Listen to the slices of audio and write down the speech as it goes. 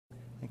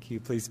Thank you.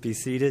 Please be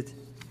seated.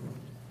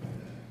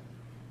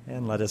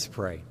 And let us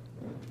pray.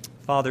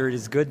 Father, it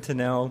is good to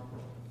know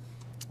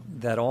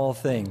that all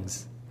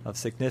things of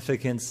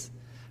significance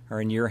are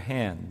in your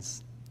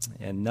hands,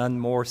 and none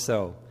more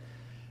so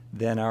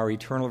than our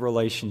eternal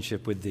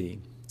relationship with thee.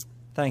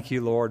 Thank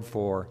you, Lord,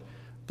 for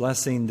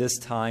blessing this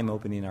time,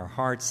 opening our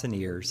hearts and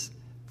ears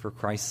for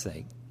Christ's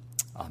sake.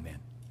 Amen.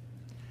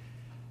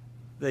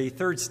 The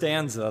third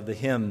stanza of the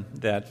hymn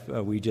that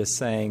we just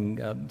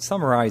sang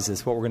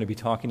summarizes what we're going to be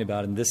talking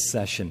about in this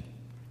session.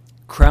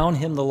 Crown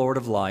him the Lord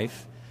of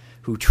life,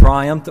 who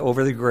triumphed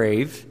over the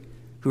grave,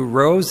 who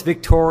rose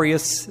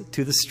victorious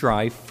to the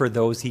strife for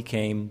those he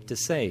came to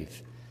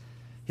save.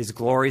 His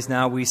glories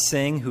now we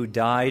sing, who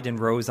died and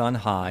rose on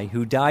high,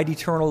 who died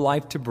eternal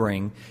life to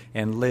bring,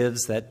 and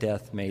lives that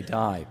death may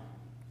die.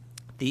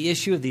 The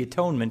issue of the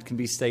atonement can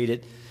be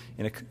stated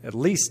in at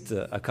least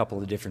a couple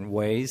of different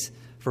ways.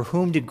 For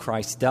whom did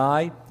Christ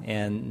die,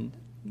 and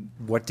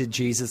what did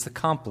Jesus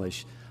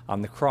accomplish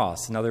on the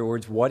cross? In other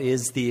words, what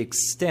is the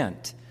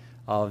extent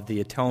of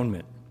the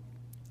atonement?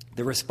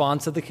 The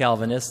response of the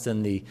Calvinists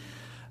and the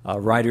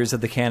writers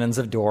of the Canons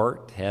of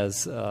Dort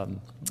has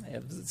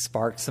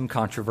sparked some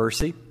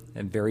controversy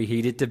and very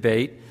heated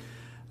debate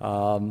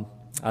on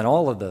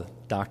all of the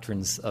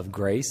doctrines of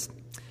grace.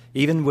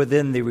 Even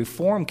within the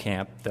Reform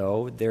camp,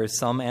 though, there's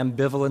some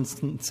ambivalence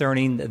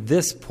concerning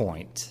this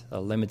point,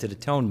 a limited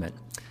atonement.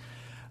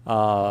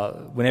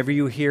 Whenever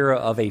you hear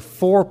of a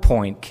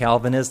 4-point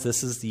Calvinist,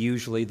 this is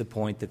usually the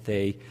point that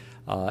they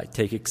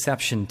take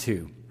exception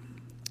to.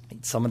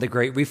 Some of the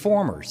great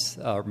reformers,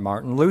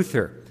 Martin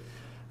Luther,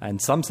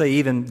 and some say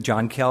even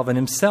John Calvin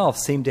himself,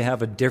 seem to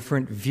have a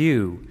different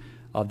view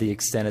of the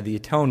extent of the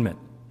atonement.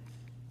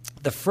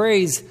 The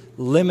phrase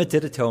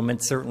limited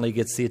atonement certainly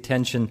gets the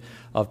attention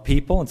of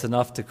people. It's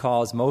enough to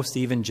cause most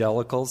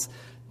evangelicals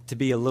to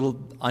be a little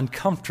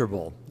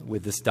uncomfortable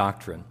with this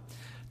doctrine.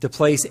 To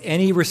place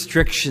any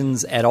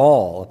restrictions at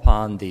all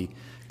upon the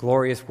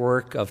glorious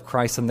work of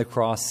Christ on the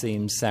cross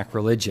seems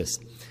sacrilegious.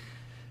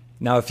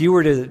 Now, if you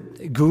were to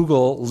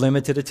Google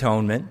limited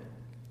atonement,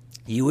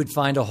 you would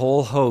find a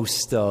whole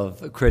host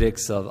of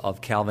critics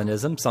of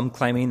Calvinism, some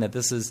claiming that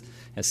this is,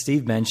 as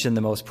Steve mentioned,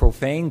 the most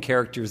profane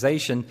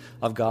characterization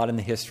of God in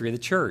the history of the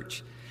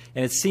church.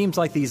 And it seems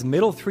like these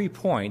middle 3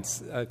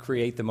 points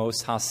create the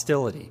most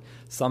hostility.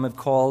 Some have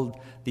called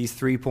these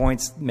 3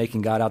 points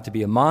making God out to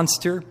be a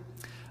monster,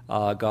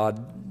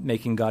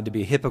 making God to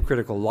be a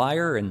hypocritical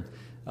liar. And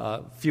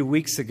a few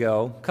weeks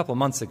ago, a couple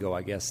months ago,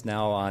 I guess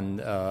now, on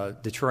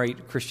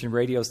Detroit Christian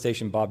radio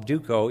station, Bob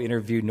Duco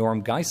interviewed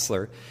Norm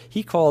Geisler.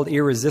 He called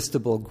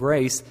irresistible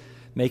grace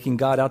making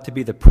God out to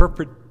be the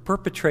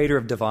perpetrator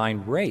of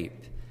divine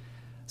rape.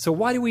 So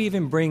why do we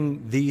even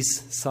bring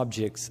these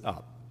subjects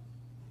up?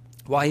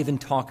 Why even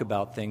talk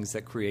about things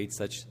that create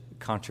such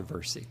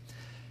controversy?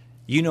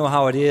 You know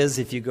how it is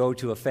if you go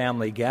to a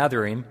family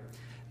gathering.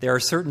 There are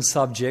certain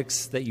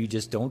subjects that you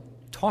just don't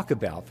talk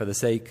about for the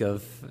sake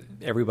of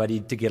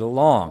everybody to get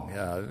along.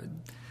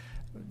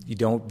 You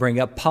don't bring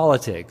up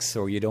politics,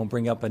 or you don't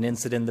bring up an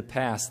incident in the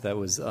past that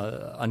was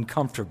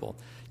uncomfortable.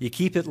 You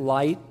keep it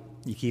light,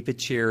 you keep it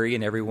cheery,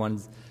 and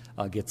everyone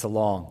gets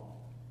along.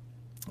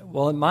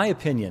 Well, in my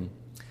opinion,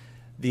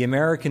 the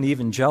American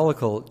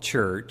evangelical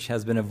church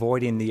has been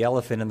avoiding the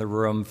elephant in the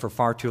room for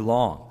far too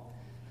long.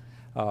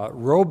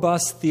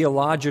 Robust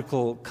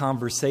theological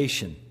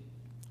conversation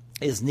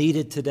is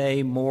needed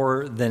today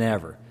more than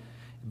ever,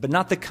 but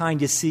not the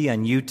kind you see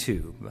on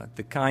YouTube, but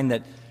the kind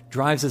that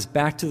drives us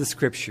back to the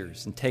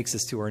Scriptures and takes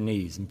us to our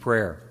knees in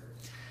prayer.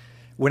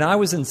 When I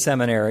was in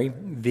seminary,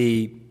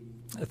 the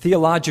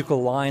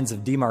theological lines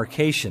of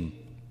demarcation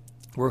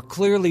were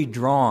clearly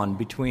drawn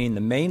between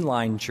the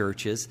mainline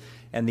churches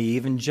and the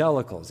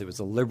evangelicals. It was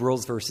the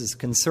liberals versus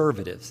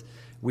conservatives.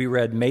 We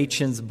read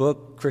Machen's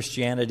book,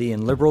 Christianity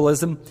and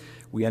Liberalism.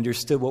 We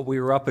understood what we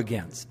were up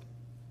against.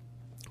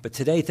 But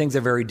today, things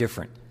are very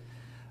different.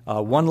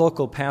 One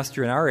local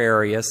pastor in our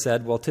area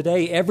said, well,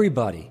 today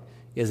everybody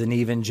is an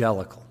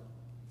evangelical.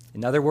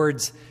 In other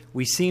words,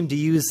 we seem to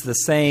use the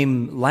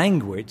same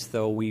language,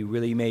 though we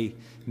really may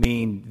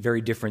mean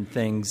very different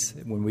things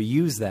when we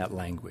use that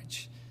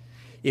language.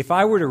 If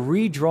I were to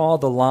redraw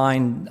the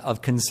line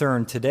of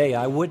concern today,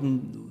 I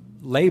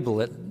wouldn't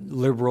label it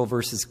liberal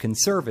versus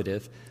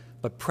conservative,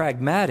 but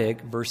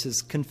pragmatic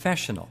versus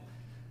confessional.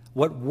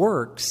 What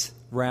works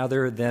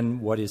rather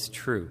than what is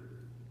true.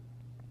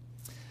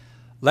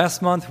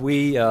 Last month,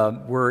 we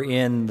were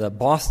in the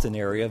Boston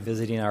area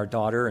visiting our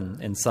daughter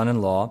and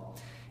son-in-law,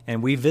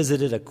 and we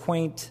visited a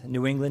quaint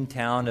New England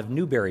town of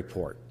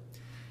Newburyport.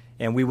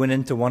 And we went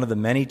into one of the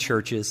many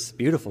churches,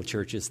 beautiful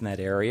churches in that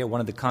area, one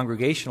of the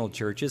congregational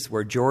churches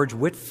where George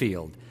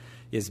Whitefield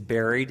is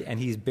buried, and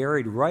he's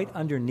buried right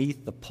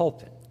underneath the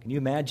pulpit. Can you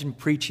imagine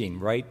preaching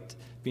right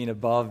being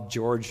above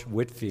George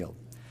Whitefield?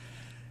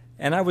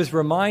 And I was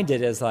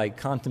reminded as I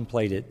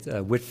contemplated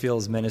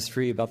Whitefield's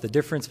ministry about the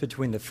difference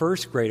between the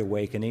First Great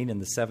Awakening in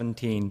the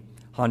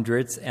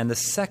 1700s and the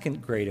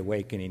Second Great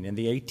Awakening in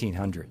the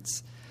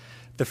 1800s.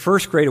 The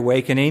First Great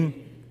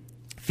Awakening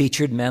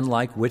featured men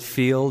like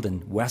Whitefield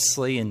and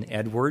Wesley and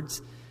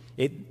Edwards.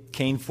 It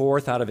came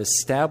forth out of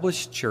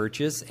established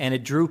churches, and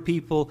it drew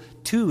people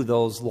to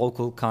those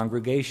local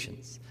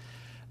congregations.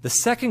 The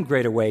Second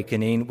Great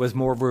Awakening was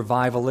more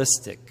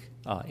revivalistic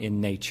in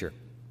nature.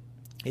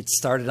 It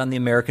started on the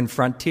American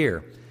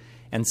frontier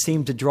and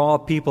seemed to draw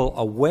people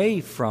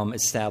away from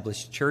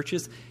established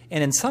churches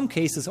and in some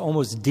cases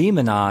almost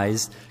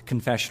demonized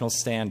confessional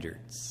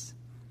standards.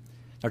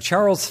 Now,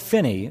 Charles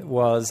Finney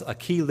was a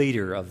key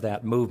leader of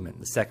that movement,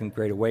 the Second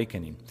Great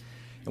Awakening.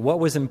 And what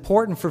was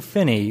important for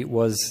Finney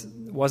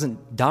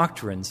wasn't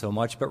doctrine so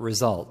much, but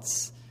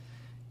results.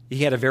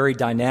 He had a very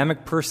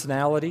dynamic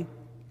personality.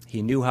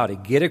 He knew how to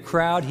get a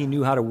crowd. He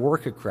knew how to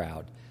work a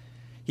crowd.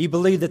 He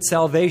believed that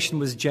salvation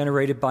was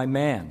generated by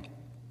man.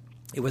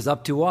 It was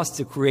up to us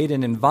to create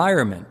an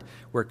environment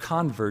where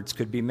converts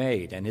could be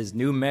made, and his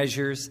new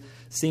measures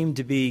seemed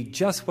to be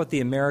just what the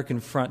American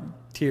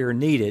frontier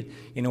needed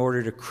in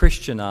order to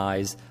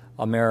Christianize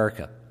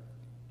America.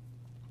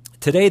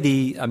 Today,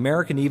 the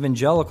American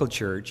Evangelical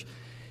Church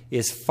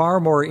is far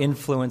more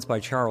influenced by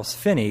Charles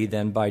Finney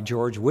than by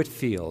George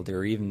Whitefield,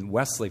 or even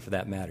Wesley for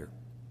that matter.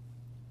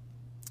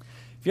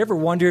 Have you ever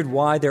wondered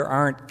why there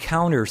aren't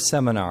counter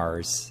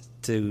seminars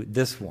to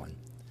this one?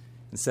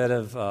 Instead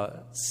of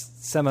a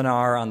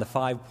seminar on the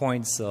 5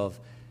 points of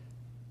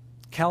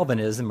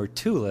Calvinism or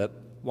TULIP,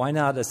 why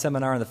not a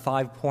seminar on the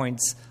 5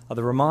 points of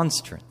the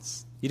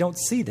Remonstrance? You don't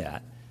see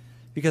that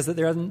because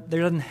there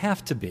doesn't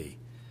have to be.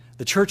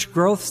 The church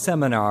growth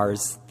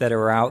seminars that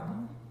are out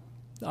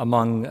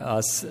among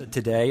us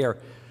today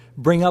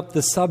bring up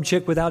the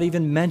subject without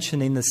even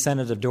mentioning the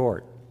Synod of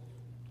Dort.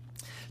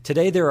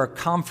 Today there are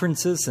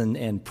conferences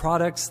and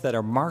products that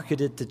are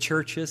marketed to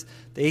churches.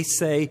 They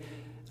say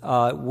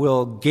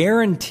will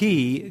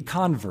guarantee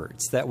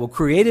converts, that will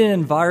create an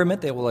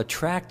environment that will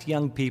attract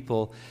young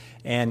people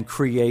and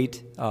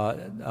create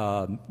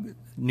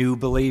new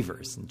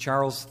believers. And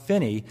Charles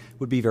Finney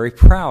would be very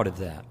proud of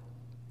that.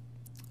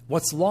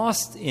 What's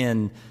lost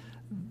in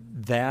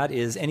that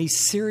is any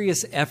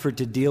serious effort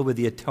to deal with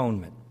the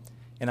atonement.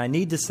 And I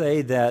need to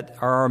say that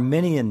our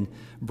Arminian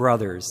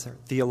brothers, our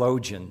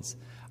theologians,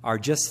 are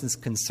just as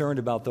concerned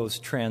about those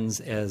trends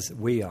as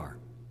we are.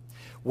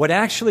 What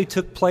actually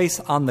took place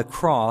on the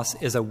cross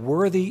is a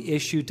worthy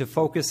issue to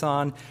focus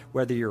on,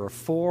 whether you're a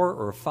 4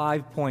 or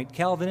 5 point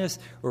Calvinist,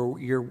 or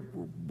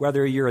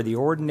whether you're the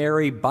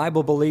ordinary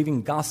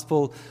Bible-believing,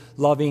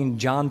 gospel-loving,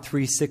 John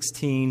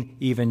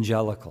 3:16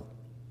 evangelical.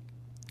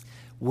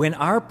 When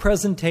our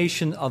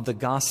presentation of the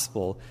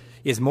gospel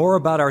is more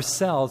about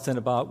ourselves than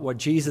about what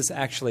Jesus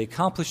actually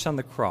accomplished on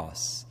the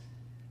cross,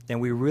 then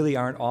we really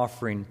aren't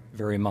offering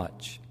very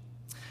much.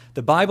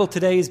 The Bible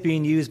today is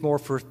being used more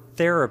for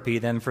therapy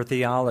than for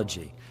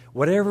theology.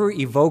 Whatever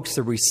evokes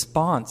a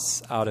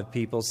response out of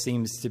people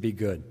seems to be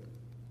good.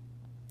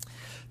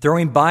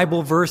 Throwing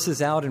Bible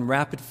verses out in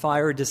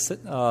rapid-fire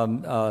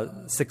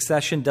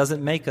succession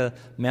doesn't make a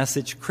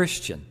message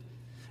Christian,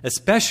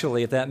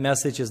 especially if that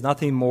message is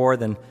nothing more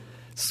than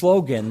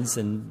slogans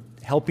and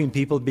helping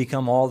people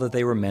become all that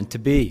they were meant to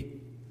be.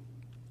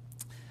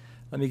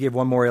 Let me give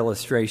one more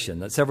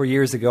illustration. Several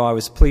years ago, I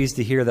was pleased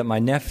to hear that my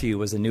nephew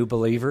was a new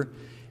believer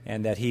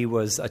and that he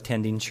was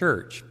attending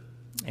church.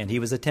 And he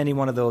was attending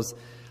one of those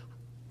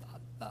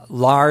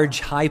large,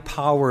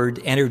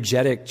 high-powered,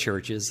 energetic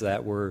churches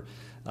that were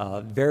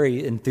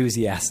very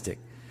enthusiastic.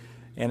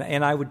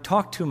 And I would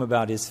talk to him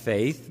about his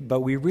faith, but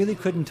we really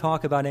couldn't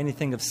talk about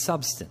anything of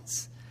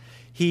substance.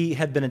 He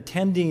had been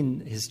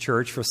attending his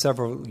church for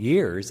several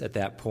years at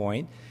that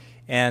point,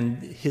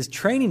 and his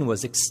training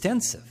was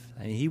extensive.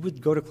 I mean, he would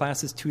go to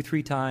classes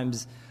 2-3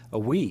 times a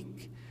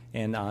week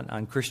and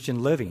on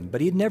Christian living,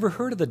 but he had never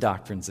heard of the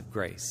doctrines of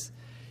grace.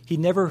 He'd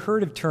never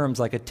heard of terms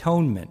like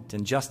atonement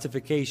and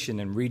justification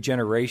and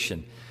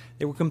regeneration.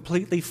 They were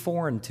completely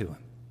foreign to him.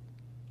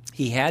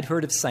 He had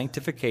heard of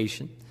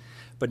sanctification,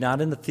 but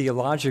not in the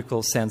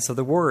theological sense of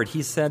the word.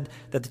 He said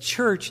that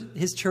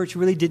his church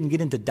really didn't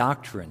get into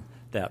doctrine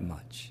that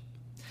much.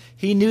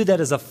 He knew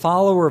that as a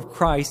follower of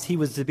Christ, he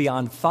was to be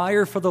on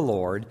fire for the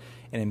Lord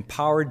and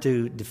empowered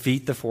to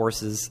defeat the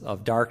forces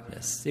of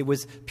darkness. It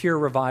was pure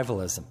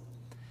revivalism.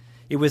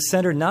 It was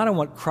centered not on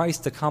what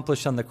Christ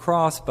accomplished on the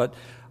cross, but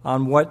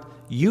on what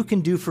you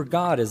can do for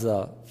God as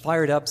a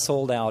fired-up,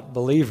 sold-out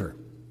believer.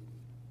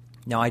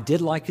 Now, I did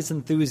like his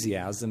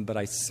enthusiasm, but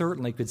I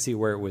certainly could see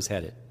where it was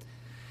headed.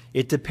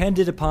 It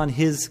depended upon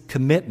his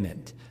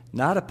commitment,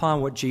 not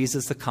upon what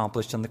Jesus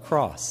accomplished on the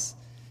cross.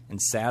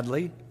 And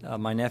sadly,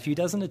 my nephew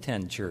doesn't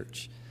attend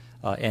church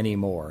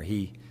anymore.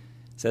 He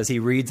says he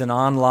reads an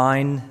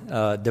online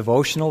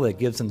devotional that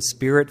gives him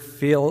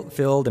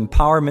spirit-filled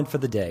empowerment for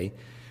the day,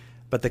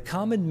 but the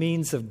common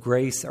means of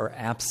grace are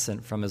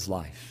absent from his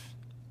life.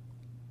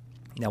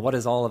 Now, what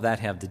does all of that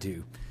have to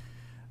do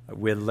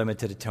with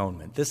limited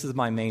atonement? This is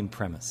my main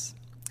premise.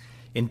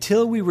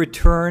 Until we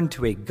return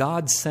to a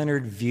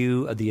God-centered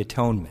view of the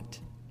atonement,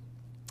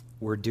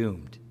 we're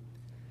doomed.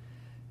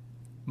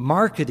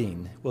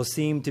 Marketing will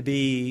seem to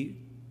be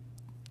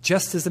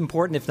just as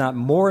important, if not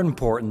more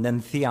important,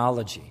 than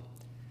theology.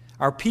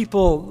 Our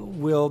people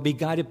will be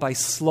guided by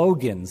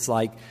slogans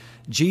like,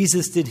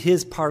 Jesus did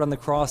his part on the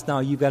cross, now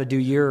you've got to do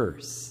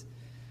yours.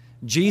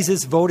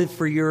 Jesus voted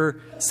for your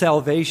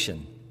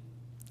salvation.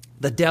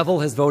 The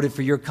devil has voted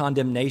for your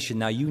condemnation,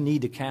 now you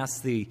need to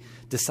cast the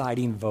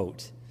deciding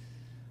vote.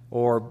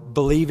 Or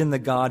believe in the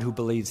God who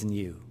believes in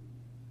you.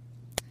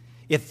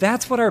 If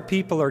that's what our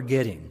people are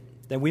getting,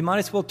 then we might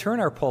as well turn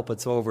our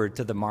pulpits over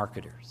to the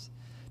marketers,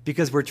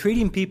 because we're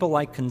treating people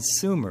like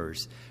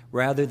consumers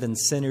rather than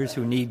sinners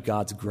who need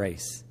God's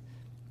grace.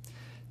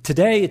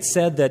 Today, it's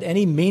said that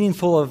any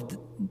meaningful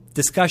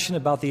discussion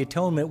about the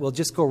atonement will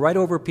just go right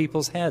over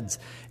people's heads,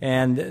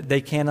 and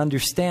they can't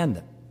understand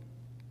them.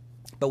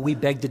 But we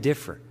beg to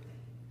differ.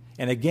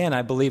 And again,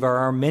 I believe our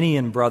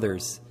Arminian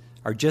brothers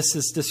are just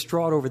as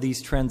distraught over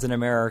these trends in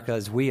America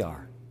as we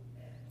are.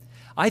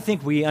 I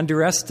think we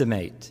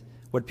underestimate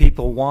what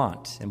people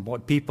want and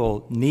what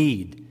people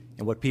need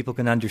and what people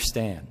can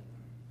understand.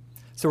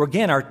 So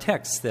again, our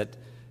text that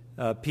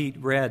Pete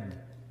read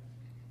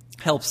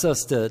helps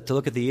us to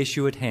look at the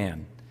issue at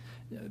hand.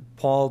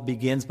 Paul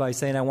begins by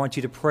saying, I want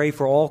you to pray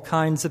for all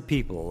kinds of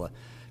people,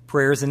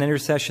 prayers and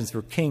intercessions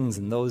for kings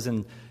and those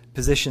in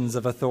positions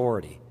of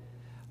authority,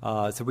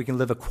 so we can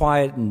live a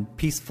quiet and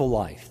peaceful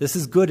life. This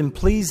is good and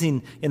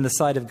pleasing in the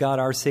sight of God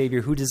our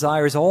Savior, who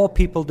desires all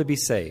people to be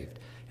saved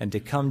and to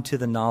come to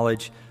the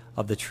knowledge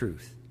of the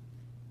truth.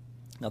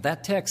 Now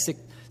that text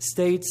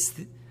states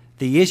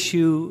the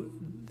issue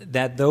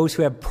that those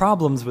who have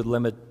problems with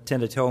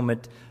limited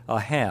atonement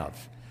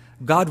have.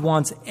 God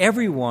wants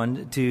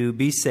everyone to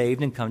be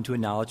saved and come to a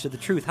knowledge of the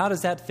truth. How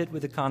does that fit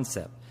with the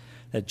concept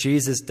that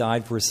Jesus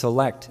died for a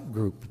select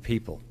group of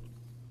people?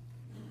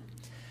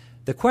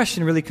 The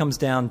question really comes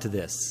down to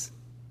this.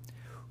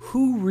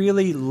 Who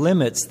really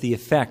limits the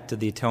effect of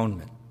the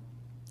atonement?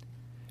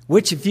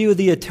 Which view of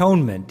the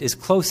atonement is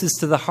closest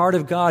to the heart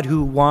of God,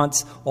 who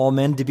wants all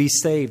men to be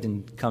saved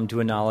and come to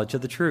a knowledge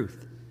of the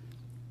truth?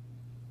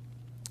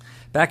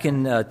 Back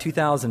in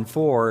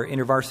 2004,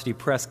 InterVarsity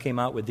Press came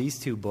out with these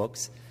two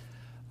books,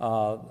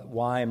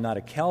 Why I'm Not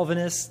a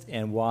Calvinist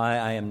and Why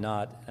I Am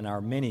Not an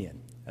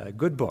Arminian.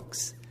 Good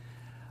books.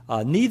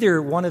 Neither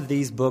one of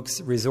these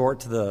books resort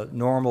to the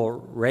normal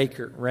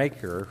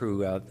raker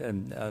who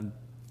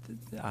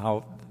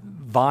how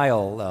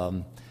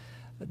vile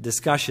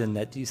discussion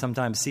that you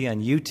sometimes see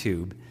on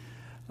YouTube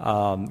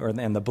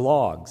and the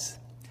blogs.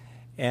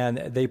 And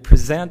they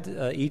present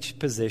each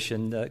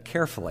position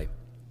carefully.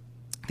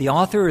 The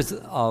authors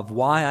of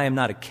Why I Am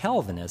Not a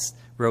Calvinist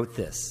wrote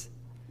this: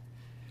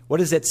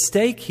 what is at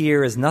stake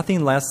here is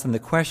nothing less than the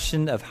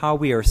question of how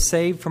we are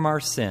saved from our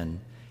sin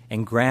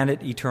and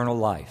granted eternal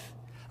life,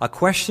 a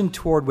question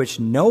toward which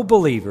no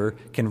believer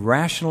can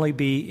rationally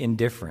be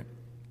indifferent.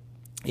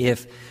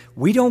 If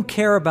we don't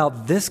care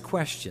about this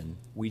question,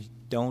 we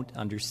don't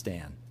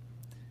understand.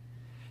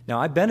 Now,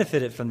 I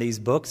benefited from these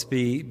books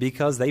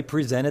because they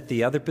presented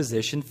the other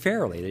position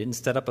fairly. They didn't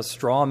set up a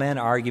straw man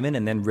argument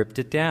and then ripped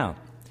it down.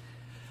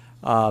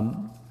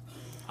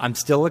 I'm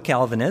still a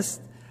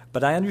Calvinist,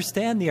 but I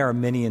understand the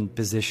Arminian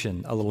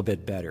position a little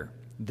bit better.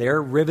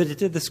 They're riveted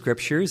to the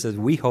Scriptures, as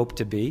we hope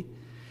to be,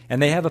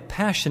 and they have a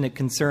passionate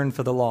concern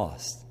for the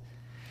lost.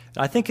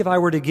 I think if I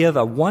were to give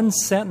a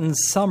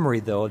one-sentence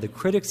summary, though, of the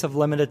critics of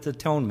limited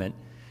atonement,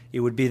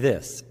 it would be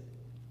this: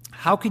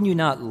 how can you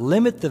not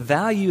limit the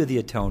value of the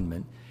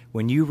atonement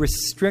when you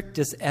restrict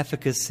its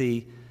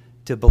efficacy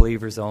to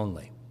believers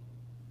only?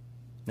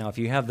 Now, if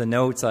you have the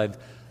notes, I've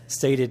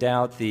stated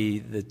out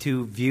the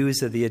two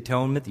views of the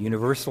atonement: the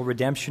universal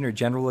redemption or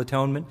general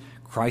atonement.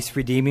 Christ's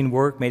redeeming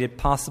work made it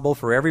possible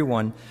for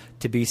everyone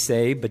to be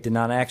saved, but did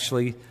not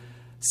actually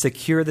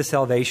secure the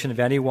salvation of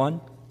anyone.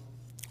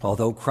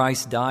 Although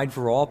Christ died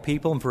for all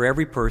people and for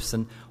every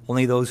person,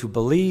 only those who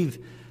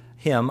believe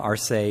him are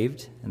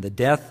saved, and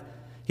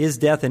his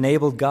death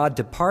enabled God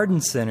to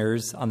pardon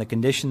sinners on the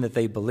condition that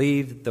they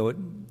believed, though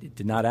it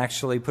did not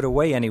actually put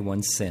away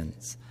anyone's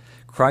sins.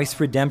 Christ's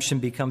redemption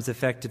becomes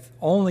effective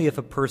only if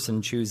a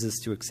person chooses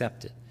to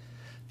accept it.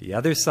 The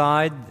other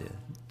side,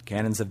 the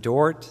canons of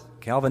Dort,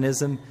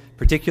 Calvinism,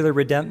 particular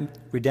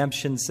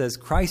redemption, says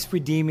Christ's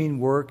redeeming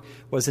work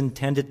was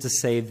intended to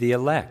save the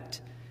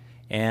elect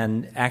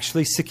and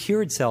actually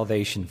secured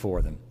salvation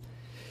for them.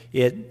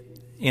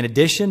 In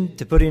addition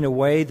to putting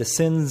away the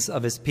sins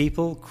of his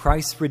people,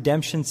 Christ's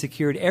redemption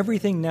secured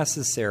everything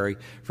necessary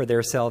for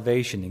their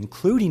salvation,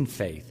 including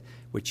faith,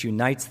 which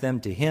unites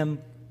them to him.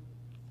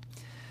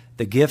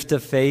 The gift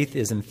of faith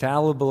is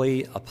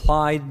infallibly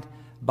applied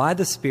by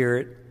the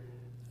Spirit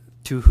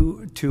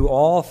to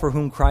all for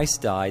whom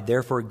Christ died,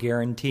 therefore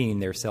guaranteeing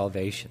their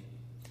salvation.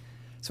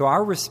 So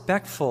our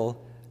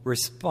respectful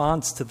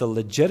response to the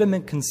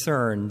legitimate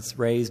concerns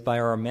raised by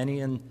our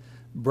Arminian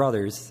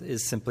brothers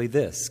is simply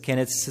this: can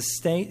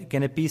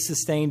it be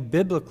sustained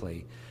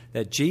biblically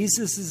that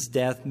Jesus'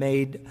 death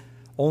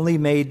only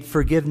made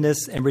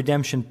forgiveness and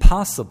redemption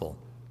possible?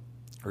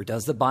 Or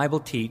does the Bible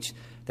teach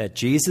that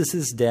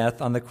Jesus'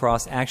 death on the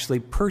cross actually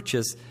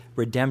purchased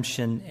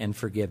redemption and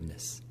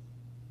forgiveness?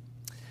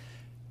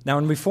 Now,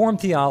 in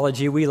Reformed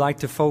theology, we like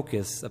to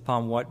focus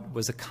upon what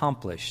was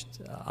accomplished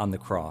on the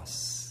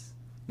cross.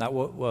 Not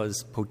what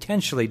was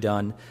potentially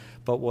done,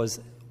 but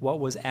what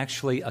was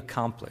actually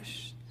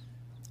accomplished.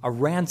 A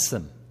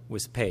ransom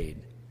was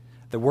paid.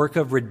 The work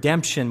of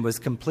redemption was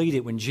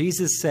completed. When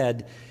Jesus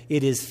said,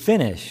 "It is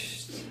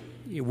finished,"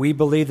 we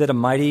believe that a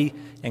mighty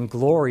and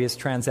glorious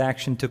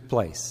transaction took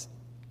place.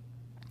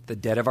 The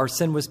debt of our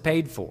sin was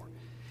paid for,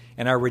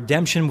 and our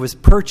redemption was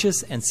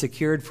purchased and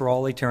secured for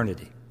all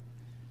eternity.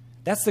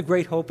 That's the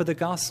great hope of the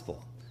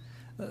gospel.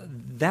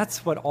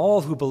 That's what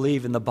all who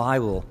believe in the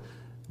Bible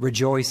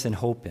rejoice and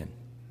hope in.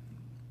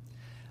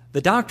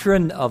 The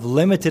doctrine of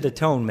limited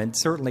atonement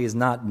certainly is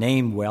not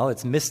named well.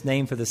 It's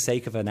misnamed for the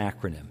sake of an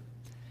acronym.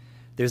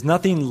 There's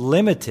nothing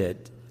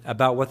limited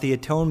about what the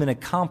atonement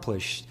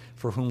accomplished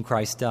for whom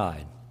Christ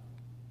died.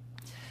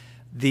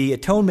 The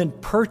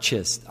atonement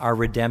purchased our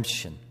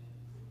redemption,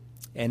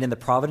 and in the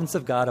providence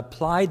of God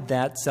applied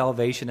that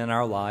salvation in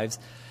our lives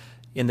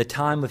in the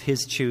time of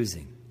His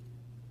choosing.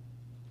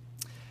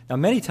 Now,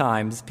 many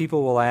times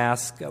people will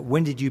ask,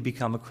 when did you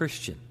become a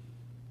Christian?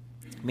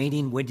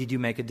 Meaning, when did you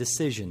make a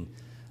decision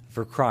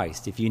for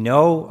Christ? If you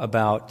know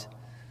about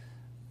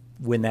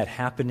when that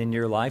happened in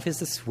your life,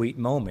 it's a sweet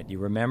moment. You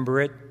remember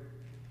it.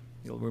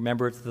 You'll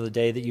remember it to the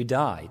day that you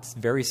die. It's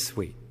very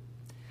sweet.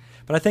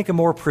 But I think a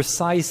more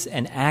precise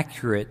and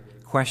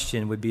accurate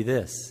question would be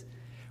this: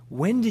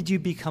 when did you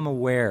become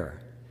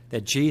aware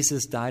that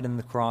Jesus died on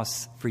the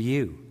cross for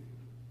you?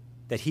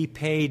 That He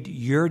paid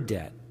your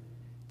debt?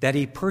 That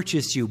He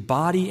purchased you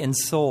body and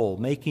soul,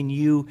 making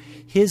you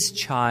His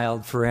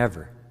child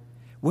forever?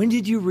 When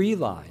did you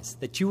realize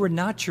that you were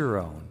not your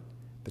own,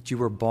 but you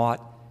were bought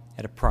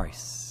at a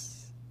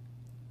price?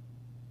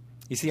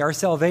 You see, our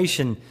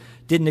salvation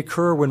didn't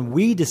occur when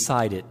we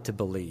decided to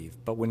believe,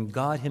 but when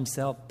God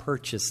Himself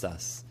purchased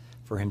us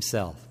for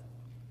Himself.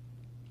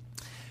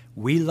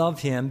 We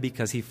love Him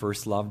because He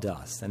first loved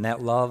us, and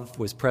that love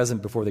was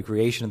present before the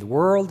creation of the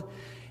world,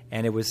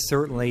 and it was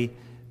certainly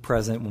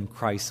present when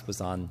Christ was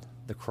on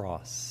the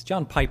cross.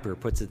 John Piper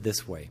puts it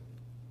this way: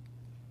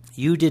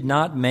 you did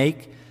not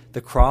make the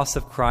cross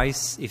of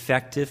Christ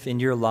effective in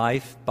your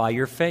life by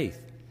your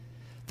faith.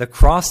 The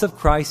cross of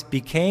Christ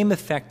became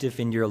effective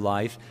in your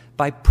life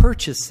by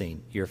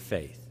purchasing your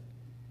faith.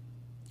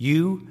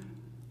 You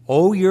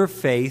owe your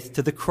faith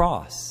to the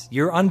cross.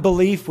 Your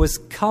unbelief was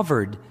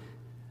covered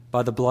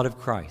by the blood of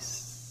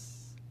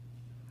Christ.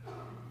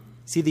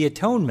 See, the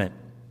atonement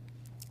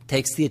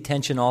takes the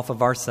attention off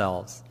of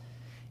ourselves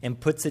and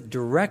puts it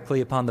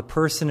directly upon the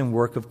person and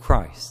work of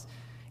Christ.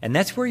 And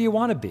that's where you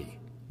want to be,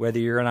 whether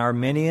you're an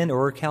Arminian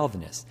or a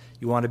Calvinist.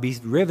 You want to be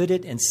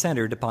riveted and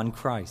centered upon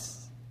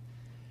Christ.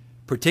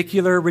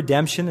 Particular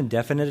redemption and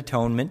definite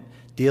atonement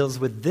deals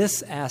with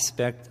this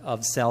aspect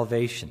of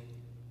salvation.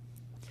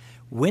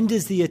 When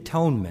does the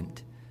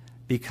atonement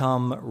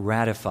become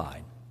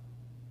ratified?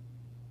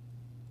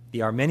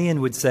 The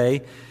Arminian would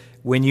say,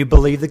 when you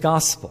believe the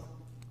gospel.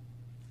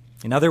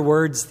 In other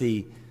words,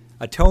 the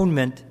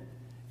atonement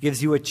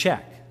gives you a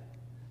check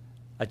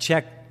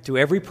to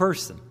every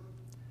person,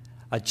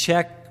 a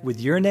check with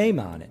your name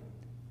on it,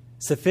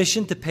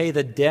 sufficient to pay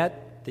the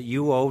debt that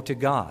you owe to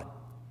God,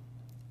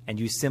 and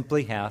you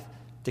simply have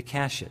to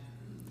cash it.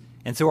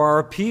 And so our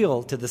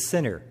appeal to the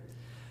sinner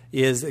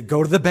is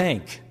go to the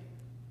bank,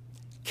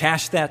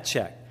 cash that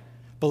check,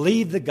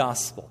 believe the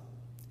gospel,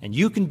 and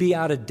you can be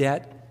out of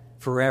debt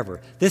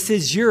forever. This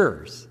is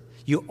yours.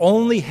 You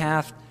only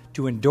have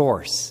to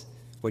endorse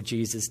what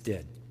Jesus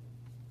did.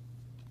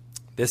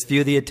 This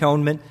view of the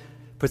atonement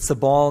puts the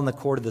ball in the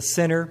court of the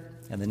sinner,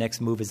 and the next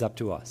move is up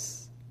to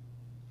us.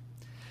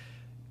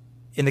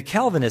 In the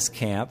Calvinist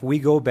camp, we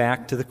go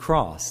back to the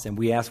cross, and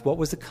we ask what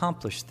was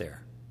accomplished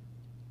there.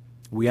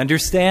 We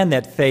understand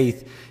that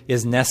faith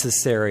is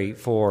necessary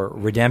for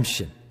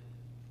redemption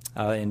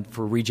and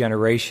for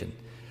regeneration.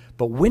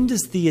 But when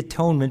does the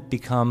atonement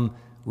become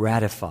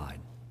ratified?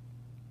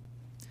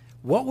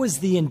 What was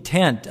the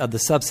intent of the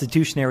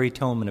substitutionary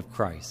atonement of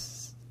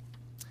Christ?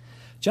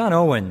 John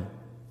Owen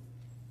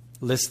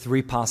lists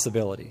three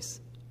possibilities.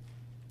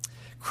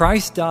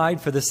 Christ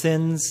died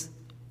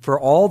for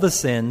all the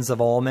sins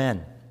of all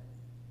men.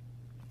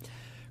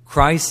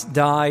 Christ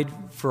died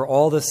for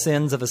all the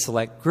sins of a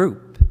select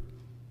group.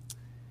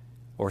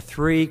 Or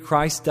 3,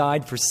 Christ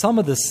died for some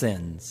of the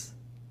sins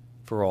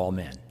for all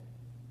men.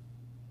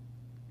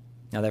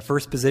 Now, that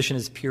first position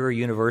is pure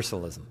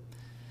universalism.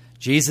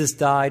 Jesus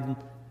died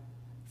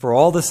for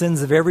all the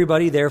sins of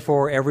everybody,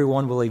 therefore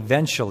everyone will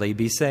eventually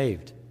be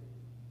saved.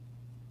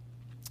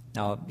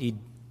 Now, he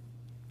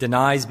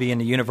denies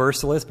being a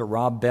universalist, but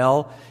Rob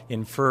Bell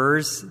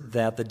infers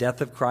that the death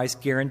of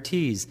Christ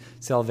guarantees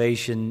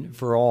salvation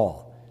for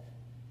all.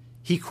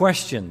 He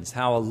questions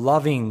how a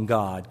loving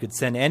God could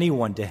send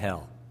anyone to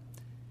hell.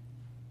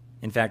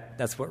 In fact,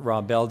 that's what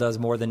Rob Bell does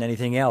more than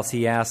anything else.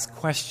 He asks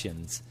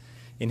questions.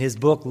 In his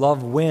book,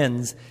 Love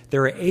Wins,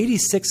 there are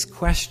 86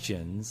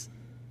 questions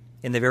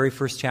in the very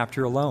first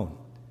chapter alone.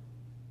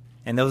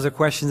 And those are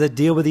questions that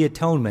deal with the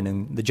atonement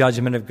and the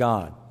judgment of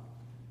God.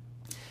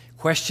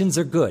 Questions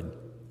are good.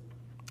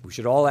 We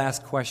should all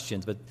ask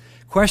questions, but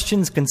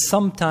questions can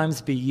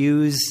sometimes be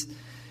used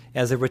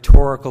as a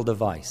rhetorical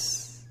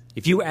device.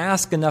 If you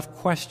ask enough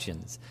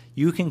questions,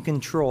 you can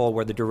control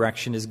where the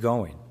direction is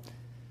going.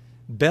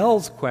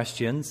 Bell's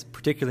questions,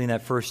 particularly in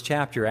that first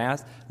chapter,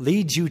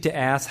 leads you to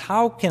ask,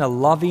 how can a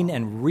loving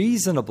and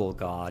reasonable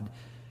God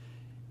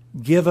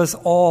give us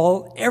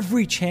all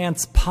every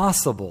chance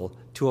possible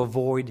to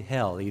avoid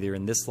hell, either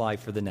in this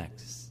life or the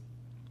next?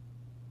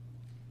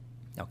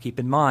 Now, keep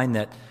in mind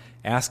that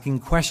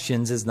asking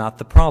questions is not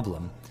the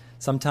problem.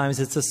 Sometimes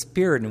it's the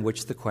spirit in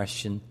which the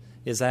question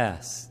is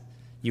asked.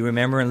 You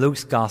remember in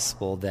Luke's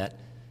gospel that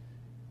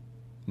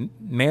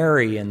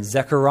Mary and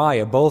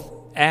Zechariah both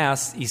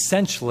asked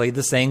essentially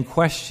the same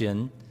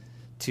question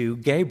to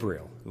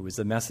Gabriel, who was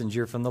the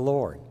messenger from the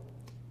Lord.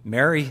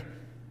 Mary,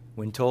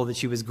 when told that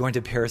she was going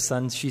to bear a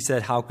son, she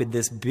said, "How could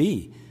this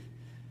be?"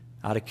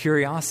 out of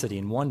curiosity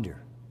and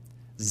wonder.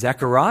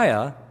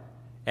 Zechariah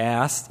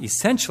asked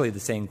essentially the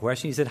same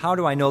question. He said, "How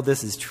do I know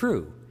this is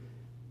true?"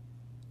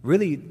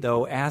 Really,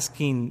 though,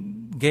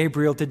 asking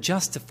Gabriel to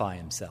justify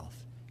himself.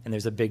 And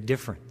there's a big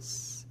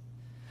difference.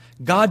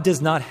 God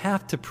does not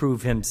have to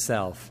prove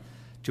himself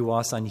to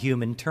us on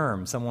human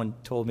terms. Someone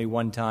told me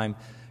one time,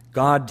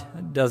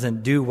 God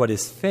doesn't do what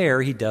is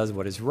fair, he does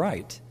what is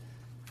right.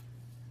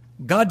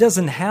 God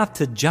doesn't have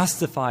to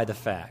justify the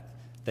fact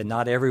that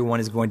not everyone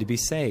is going to be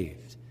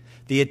saved.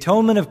 The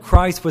atonement of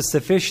Christ was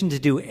sufficient to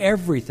do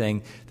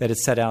everything that it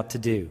set out to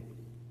do.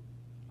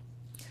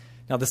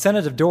 Now, the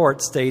Synod of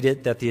Dort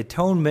stated that the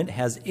atonement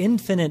has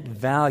infinite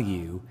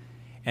value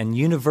and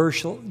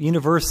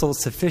universal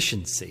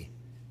sufficiency,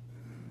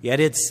 yet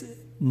its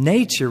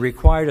nature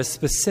required a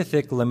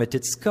specific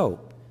limited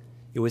scope.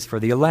 It was for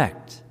the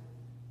elect.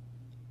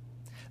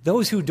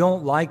 Those who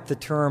don't like the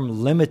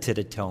term limited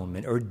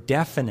atonement or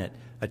definite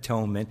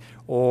atonement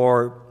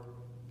or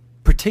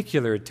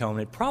particular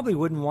atonement probably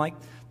wouldn't like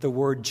the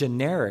word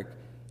generic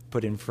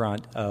put in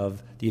front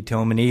of the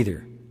atonement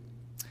either.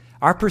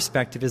 Our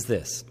perspective is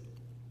this: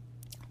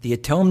 the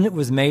atonement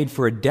was made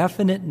for a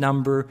definite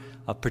number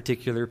of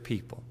particular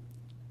people.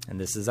 And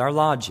this is our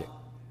logic.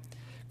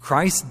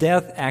 Christ's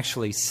death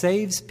actually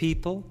saves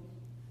people,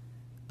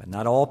 but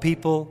not all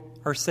people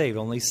are saved.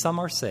 Only some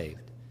are saved.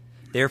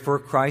 Therefore,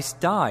 Christ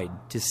died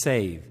to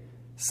save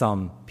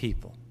some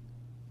people.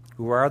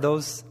 Who are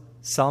those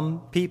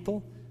some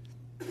people?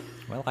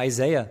 Well,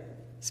 Isaiah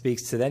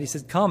speaks to that. He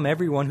says, "Come,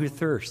 everyone who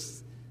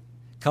thirsts,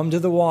 come to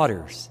the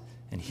waters,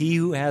 and he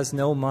who has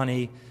no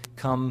money,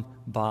 come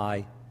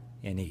buy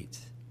and eat."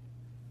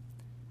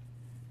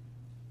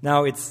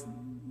 Now, it's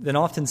been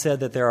often said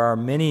that there are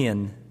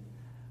Arminian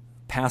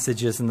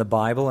passages in the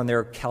Bible and there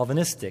are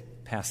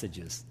Calvinistic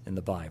passages in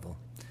the Bible.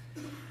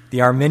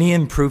 The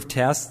Arminian proof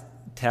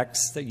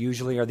texts that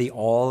usually are the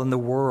all in the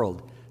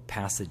world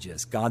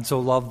passages. God so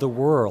loved the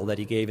world that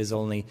he gave his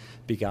only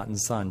begotten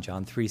Son,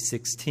 John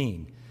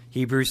 3:16.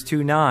 Hebrews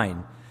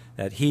 2:9,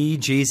 that he,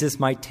 Jesus,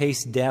 might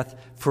taste death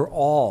for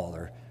all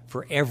or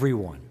for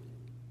everyone.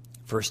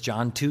 1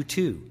 John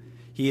 2:2.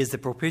 He is the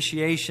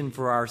propitiation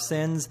for our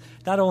sins,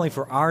 not only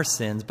for our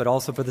sins, but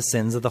also for the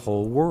sins of the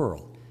whole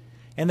world.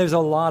 And there's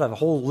a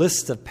whole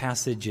list of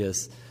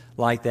passages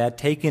like that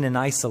taken in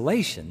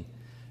isolation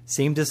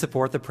seem to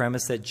support the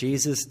premise that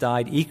Jesus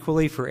died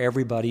equally for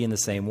everybody in the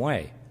same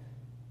way.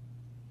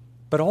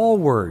 But all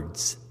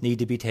words need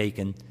to be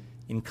taken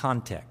in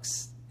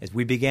context. As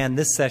we began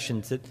this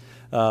session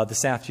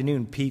this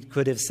afternoon, Pete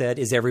could have said,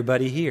 "Is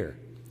everybody here?"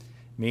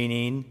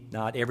 Meaning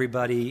not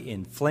everybody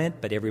in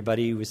Flint, but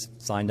everybody who was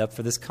signed up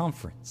for this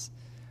conference.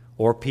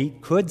 Or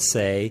Pete could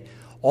say,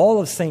 "All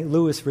of St.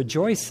 Louis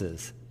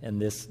rejoices in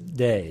this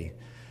day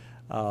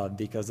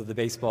because of the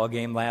baseball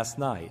game last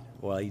night."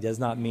 Well, he does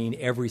not mean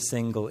every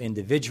single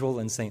individual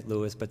in St.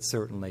 Louis, but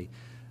certainly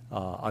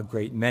a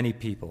great many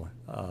people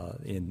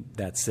in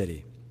that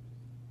city.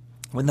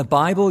 When the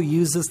Bible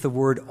uses the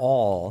word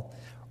all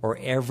or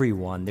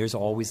everyone, there's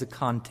always a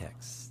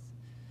context.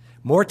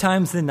 More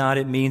times than not,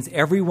 it means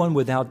everyone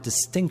without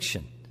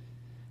distinction,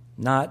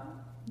 not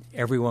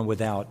everyone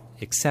without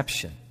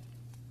exception.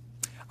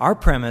 Our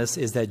premise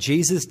is that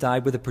Jesus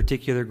died with a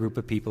particular group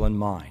of people in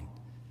mind.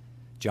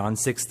 John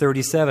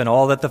 6:37,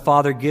 "All that the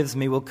Father gives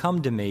me will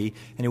come to me,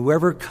 and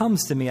whoever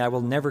comes to me I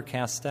will never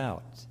cast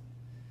out."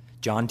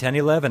 John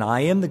 10:11,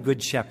 "I am the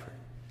good shepherd.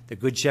 The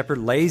good shepherd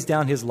lays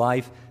down his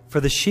life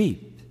for the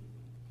sheep."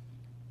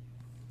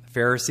 The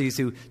Pharisees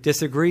who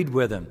disagreed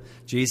with him,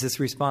 Jesus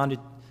responded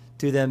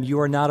to them, "You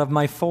are not of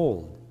my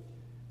fold."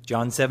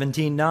 John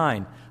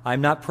 17:9, "I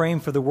am not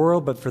praying for the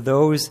world, but for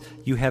those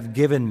you have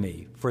given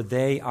me, for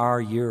they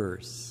are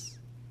yours."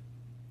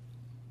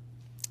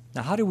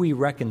 Now, how do we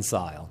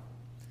reconcile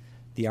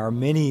the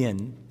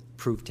Arminian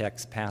proof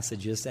text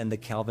passages and the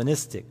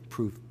Calvinistic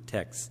proof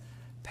text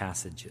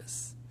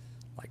passages?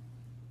 Like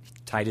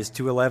Titus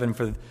 2:11,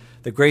 "For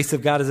the grace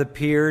of God has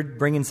appeared,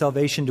 bringing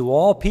salvation to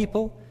all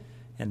people."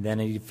 And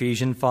then in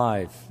Ephesians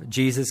 5,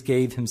 Jesus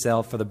gave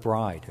himself for the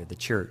bride, or the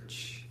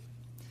church.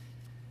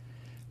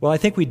 Well, I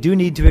think we do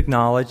need to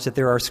acknowledge that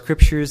there are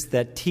scriptures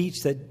that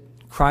teach that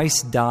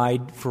Christ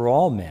died for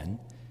all men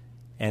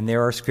And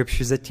there are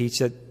scriptures that teach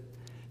that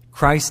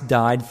Christ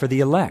died for the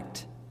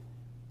elect.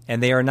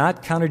 And they are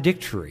not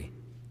contradictory.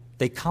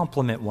 They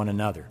complement one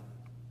another.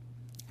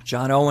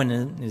 John Owen,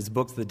 in his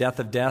book, The Death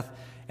of Death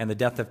and the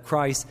Death of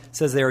Christ,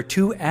 says there are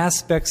two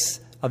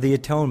aspects of the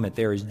atonement.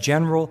 There is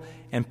general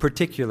and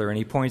particular, and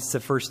he points to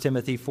 1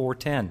 Timothy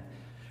 4:10.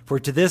 For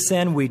to this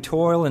end we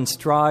toil and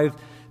strive,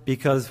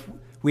 because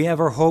we have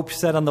our hope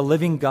set on the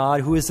living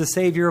God, who is the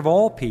Savior of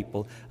all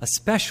people,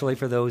 especially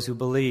for those who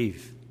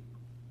believe.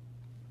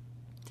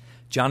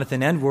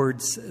 Jonathan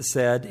Edwards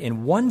said,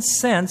 in one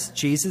sense,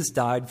 Jesus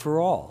died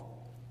for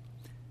all.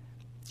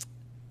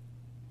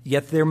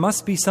 Yet there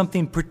must be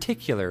something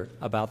particular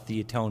about the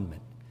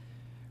atonement.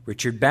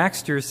 Richard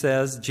Baxter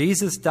says,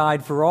 Jesus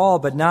died for all,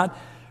 but not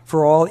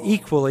for all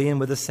equally and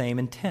with the same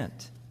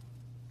intent.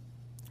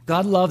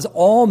 God loves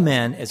all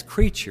men as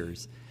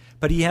creatures,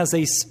 but he has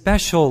a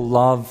special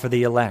love for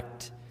the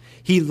elect.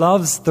 He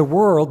loves the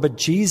world, but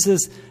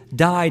Jesus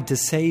died to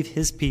save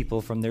his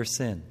people from their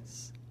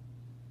sins.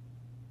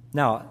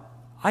 Now,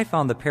 I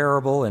found the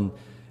parable in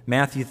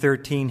Matthew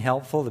 13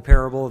 helpful, the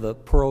parable of the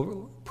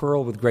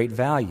pearl with great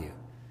value.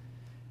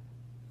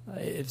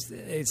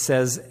 It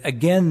says,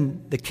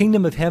 again, the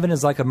kingdom of heaven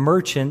is like a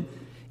merchant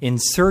in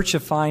search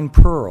of fine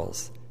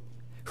pearls,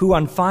 who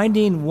on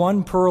finding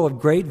one pearl of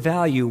great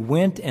value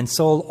went and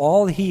sold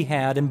all he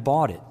had and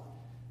bought it.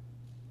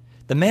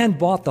 The man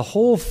bought the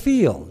whole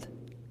field,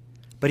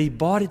 but he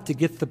bought it to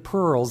get the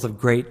pearls of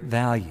great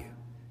value.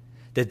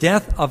 The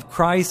death of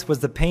Christ was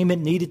the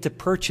payment needed to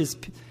purchase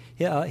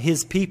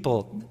his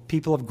people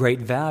of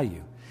great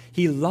value.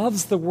 He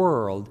loves the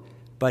world,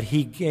 but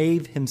he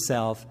gave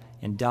himself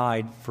and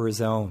died for his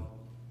own.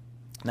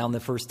 Now in the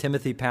 1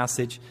 Timothy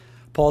passage,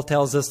 Paul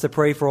tells us to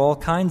pray for all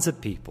kinds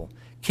of people,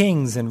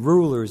 kings and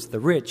rulers, the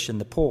rich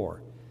and the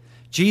poor.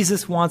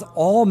 Jesus wants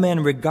all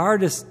men,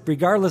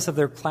 regardless of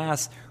their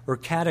class or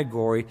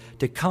category,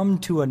 to come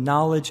to a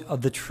knowledge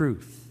of the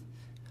truth.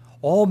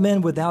 All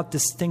men without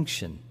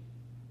distinction,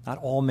 not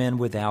all men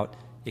without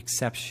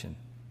exception.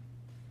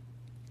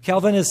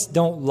 Calvinists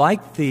don't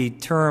like the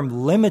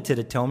term limited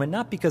atonement,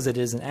 not because it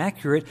isn't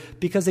accurate,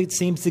 because it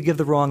seems to give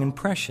the wrong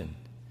impression.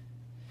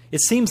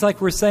 It seems like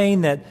we're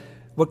saying that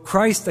what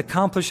Christ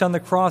accomplished on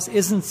the cross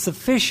isn't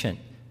sufficient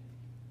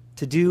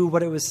to do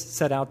what it was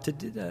set out to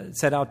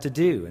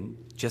do, and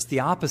just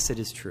the opposite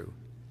is true.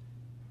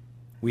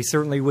 We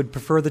certainly would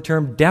prefer the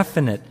term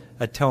definite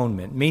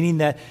atonement, meaning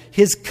that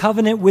his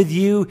covenant with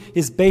you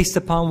is based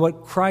upon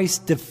what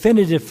Christ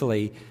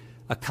definitively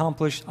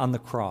accomplished on the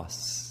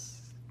cross.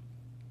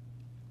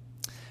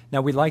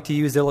 Now, we like to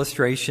use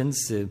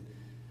illustrations to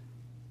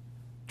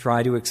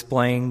try to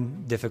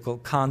explain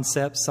difficult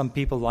concepts. Some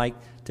people like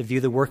to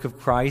view the work of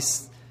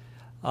Christ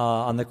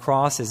on the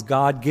cross as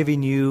God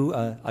giving you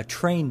a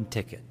train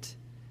ticket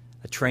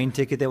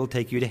that will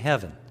take you to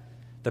heaven.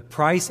 The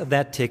price of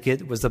that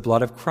ticket was the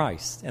blood of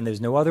Christ, and there's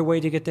no other way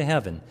to get to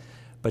heaven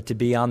but to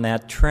be on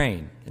that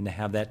train and to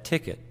have that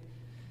ticket.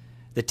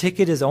 The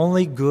ticket is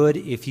only good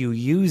if you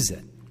use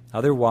it.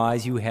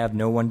 Otherwise, you have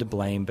no one to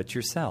blame but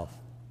yourself.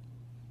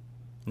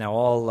 Now,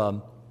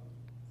 all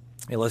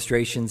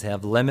illustrations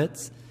have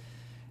limits.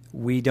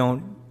 We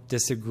don't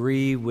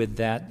disagree with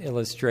that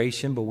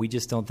illustration, but we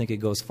just don't think it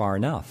goes far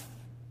enough.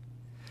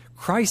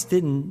 Christ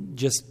didn't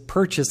just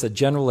purchase a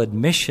general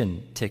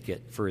admission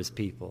ticket for his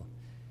people.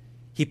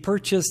 He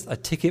purchased a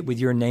ticket with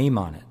your name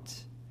on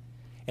it.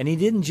 And he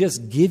didn't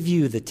just give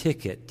you the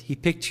ticket. He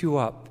picked you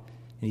up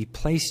and he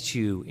placed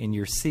you in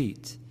your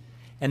seat.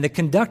 And the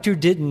conductor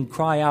didn't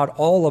cry out,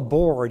 "All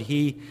aboard."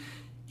 He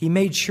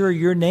made sure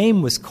your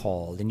name was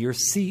called and your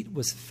seat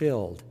was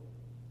filled.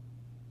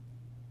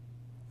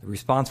 The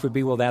response would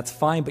be, well, that's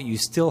fine, but you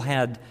still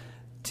had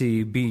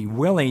to be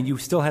willing, you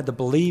still had to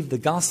believe the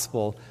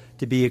gospel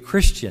to be a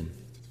Christian.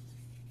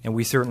 And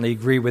we certainly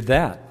agree with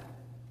that.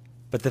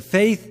 But the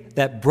faith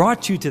that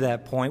brought you to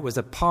that point was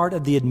a part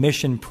of the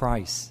admission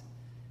price.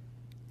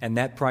 And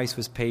that price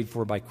was paid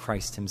for by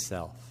Christ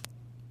himself.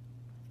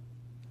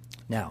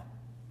 Now,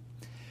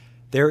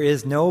 there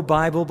is no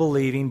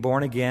Bible-believing,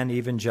 born-again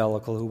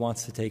evangelical who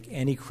wants to take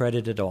any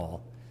credit at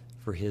all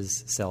for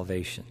his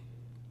salvation.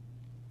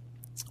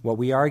 What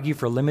we argue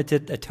for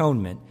limited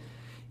atonement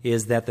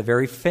is that the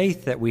very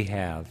faith that we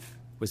have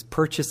was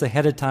purchased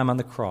ahead of time on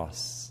the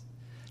cross,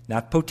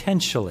 not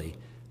potentially,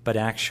 but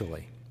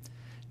actually.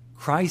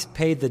 Christ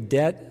paid the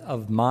debt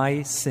of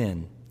my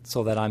sin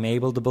so that I'm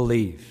able to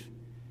believe.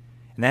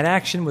 And that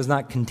action was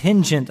not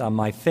contingent on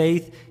my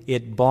faith,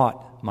 it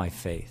bought my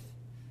faith.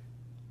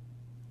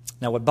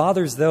 Now, what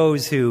bothers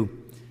those who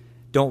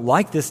don't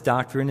like this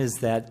doctrine is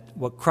that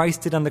what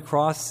Christ did on the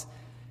cross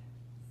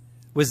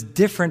was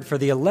different for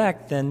the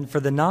elect than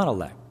for the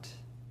non-elect.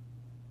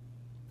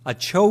 A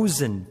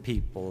chosen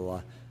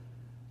people,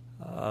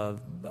 a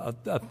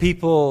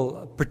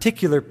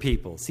particular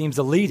people, seems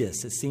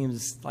elitist. It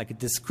seems like it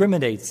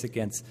discriminates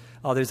against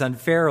others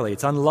unfairly.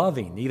 It's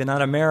unloving, even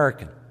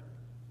un-American.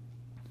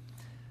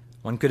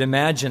 One could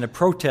imagine a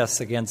protest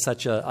against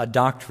such a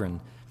doctrine,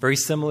 very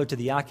similar to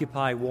the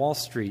Occupy Wall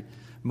Street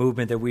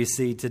movement that we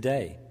see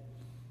today.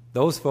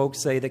 Those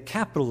folks say that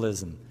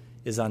capitalism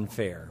is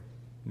unfair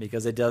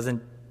because it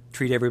doesn't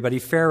treat everybody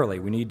fairly.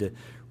 We need to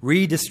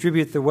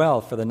redistribute the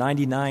wealth for the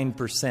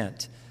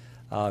 99%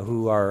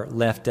 who are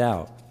left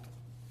out.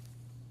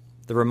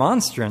 The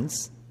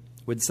Remonstrants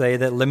would say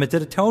that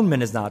limited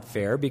atonement is not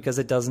fair because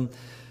it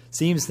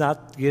seems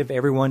not to give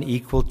everyone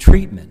equal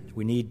treatment.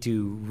 We need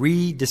to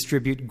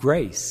redistribute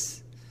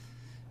grace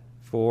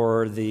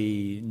for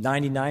the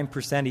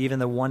 99%, even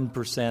the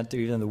 1%, or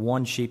even the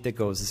one sheep that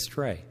goes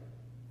astray.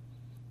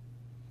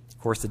 Of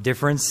course, the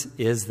difference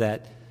is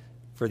that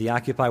for the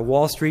Occupy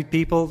Wall Street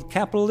people,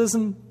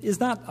 capitalism is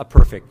not a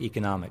perfect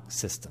economic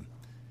system.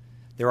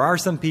 There are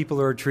some people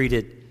who are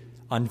treated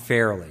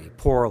unfairly,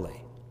 poorly.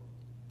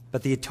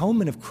 But the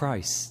atonement of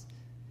Christ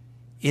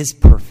is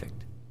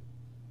perfect,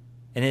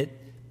 and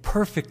it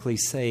perfectly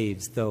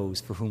saves those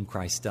for whom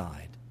Christ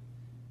died.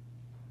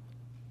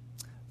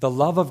 The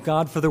love of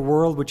God for the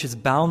world, which is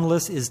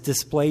boundless, is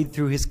displayed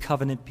through his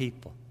covenant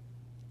people,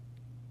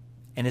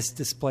 and it's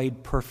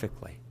displayed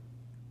perfectly.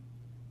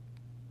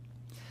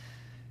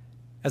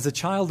 As a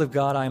child of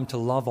God, I am to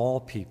love all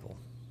people.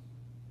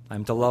 I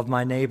am to love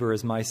my neighbor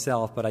as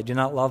myself, but I do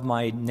not love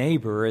my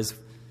neighbor as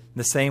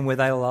the same way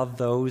that I love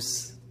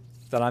those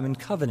that I'm in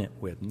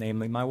covenant with,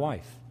 namely my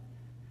wife.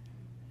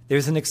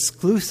 There's an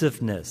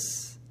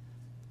exclusiveness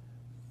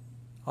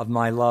of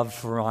my love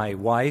for my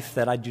wife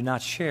that I do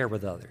not share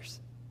with others.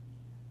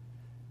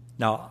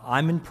 Now,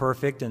 I'm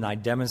imperfect and I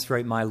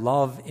demonstrate my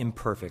love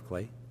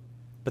imperfectly,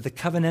 but the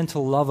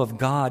covenantal love of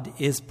God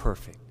is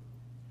perfect,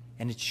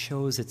 and it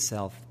shows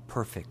itself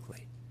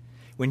perfectly.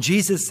 When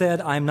Jesus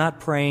said, I'm not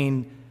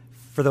praying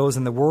for those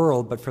in the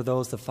world, but for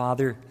those the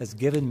Father has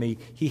given me,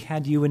 he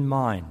had you in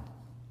mind.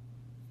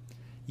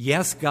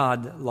 Yes,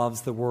 God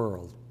loves the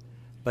world,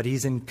 but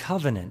he's in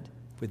covenant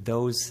with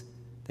those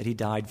that he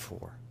died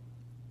for.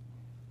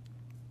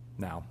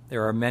 Now,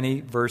 there are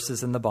many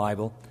verses in the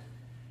Bible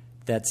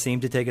that seem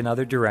to take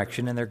another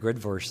direction, and they're good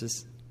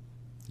verses.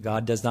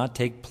 God does not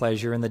take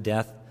pleasure in the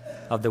death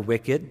of the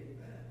wicked,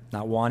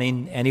 not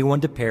wanting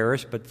anyone to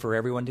perish, but for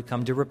everyone to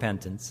come to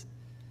repentance.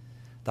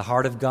 The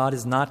heart of God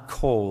is not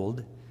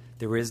cold.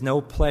 There is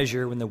no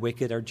pleasure when the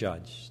wicked are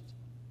judged,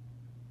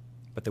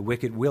 but the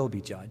wicked will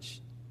be judged.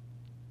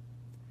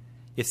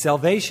 If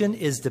salvation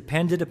is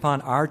dependent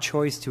upon our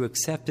choice to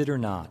accept it or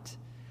not,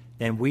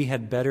 then we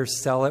had better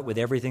sell it with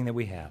everything that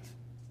we have.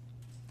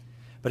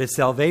 But if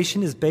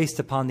salvation is based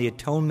upon the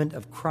atonement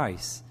of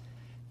Christ,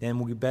 then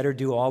we better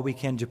do all we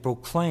can to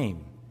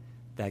proclaim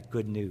that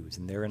good news,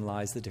 and therein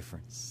lies the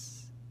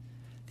difference.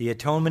 The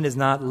atonement is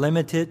not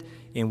limited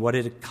in what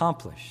it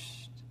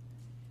accomplished.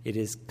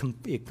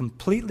 It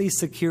completely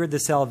secured the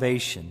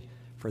salvation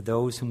for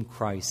those whom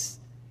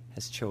Christ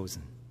has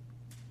chosen.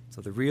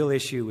 So the real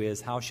issue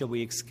is, how shall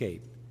we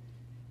escape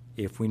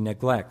if we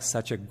neglect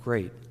such a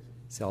great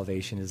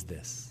salvation as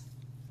this?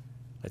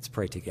 Let's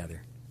pray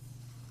together.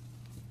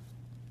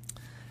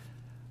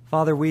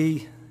 Father,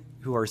 we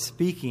who are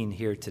speaking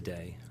here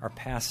today are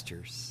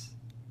pastors.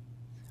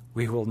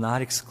 We will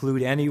not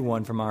exclude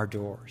anyone from our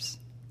doors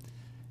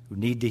who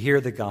need to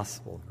hear the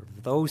gospel.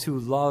 Those who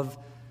love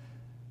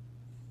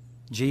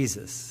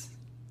Jesus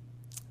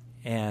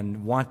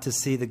and want to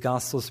see the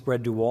gospel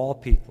spread to all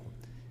people,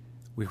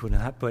 we will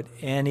not put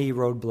any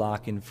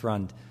roadblock in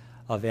front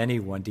of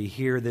anyone to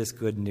hear this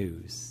good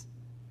news.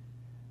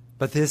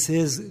 But this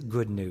is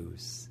good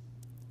news.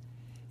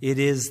 It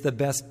is the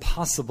best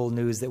possible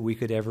news that we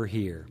could ever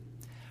hear.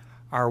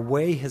 Our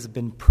way has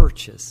been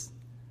purchased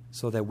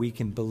so that we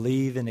can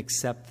believe and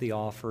accept the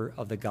offer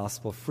of the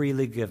gospel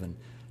freely given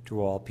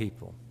to all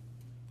people.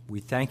 We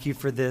thank you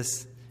for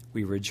this.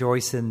 We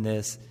rejoice in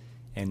this.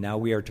 And now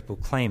we are to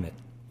proclaim it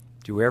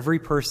to every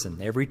person,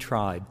 every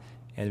tribe,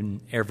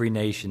 and every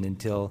nation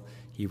until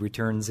he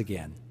returns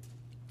again.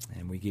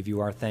 And we give you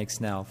our thanks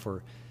now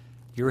for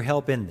your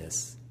help in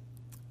this.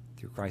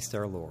 Through Christ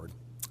our Lord.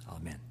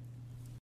 Amen.